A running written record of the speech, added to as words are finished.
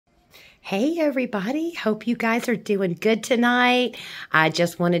Hey everybody, hope you guys are doing good tonight. I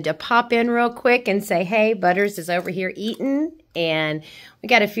just wanted to pop in real quick and say, hey, Butters is over here eating, and we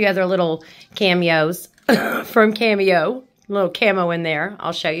got a few other little cameos from Cameo, little Camo in there.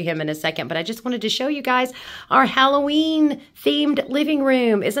 I'll show you him in a second, but I just wanted to show you guys our Halloween themed living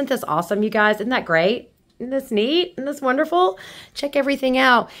room. Isn't this awesome, you guys? Isn't that great? Isn't this neat? Isn't this wonderful? Check everything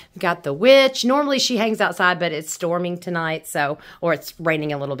out. We've got the witch. Normally she hangs outside, but it's storming tonight, or it's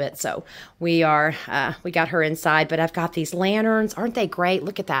raining a little bit, so we got her inside. But I've got these lanterns. Aren't they great?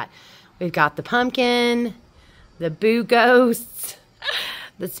 Look at that. We've got the pumpkin, the boo ghosts,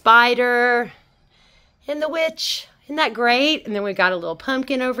 the spider, and the witch. Isn't that great? And then we've got a little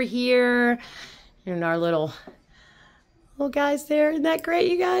pumpkin over here, and our little guys there. Isn't that great,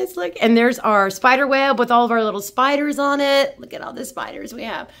 you guys? Look, and there's our spider web with all of our little spiders on it. Look at all the spiders we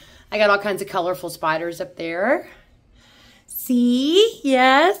have. I got all kinds of colorful spiders up there. See?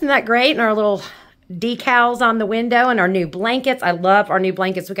 Yes, isn't that great? And our little decals on the window and our new blankets. I love our new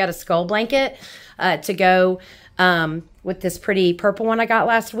blankets. We got a skull blanket to go with this pretty purple one I got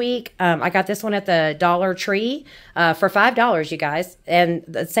last week. I got this one at the Dollar Tree for $5, you guys. And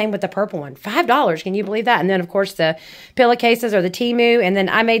the same with the purple one. $5. Can you believe that? And then, of course, the pillowcases are the Temu. And then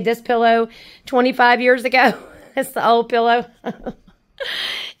I made this pillow 25 years ago. It's the old pillow.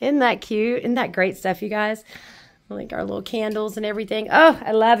 Isn't that cute? Isn't that great stuff, you guys? Like our little candles and everything. Oh,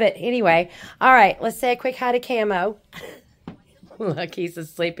 I love it. Anyway, all right, let's say a quick hi to Camo. Look, he's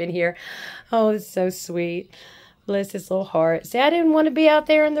asleep in here. Oh, it's so sweet. Bless his little heart. See, I didn't want to be out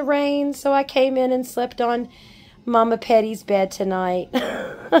there in the rain, so I came in and slept on Mama Petty's bed tonight.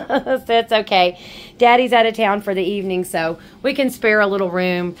 So it's okay. Daddy's out of town for the evening, so we can spare a little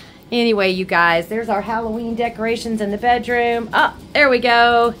room. Anyway, you guys, there's our Halloween decorations in the bedroom. Oh, there we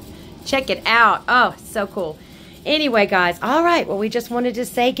go. Check it out. Oh, so cool. Anyway, guys, all right. Well, we just wanted to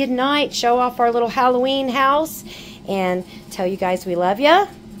say good night, show off our little Halloween house, and tell you guys we love you.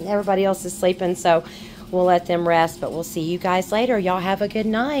 Everybody else is sleeping, so we'll let them rest, but we'll see you guys later. Y'all have a good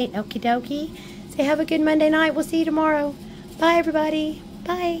night. Okie dokie. Say have a good Monday night. We'll see you tomorrow. Bye, everybody.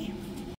 Bye.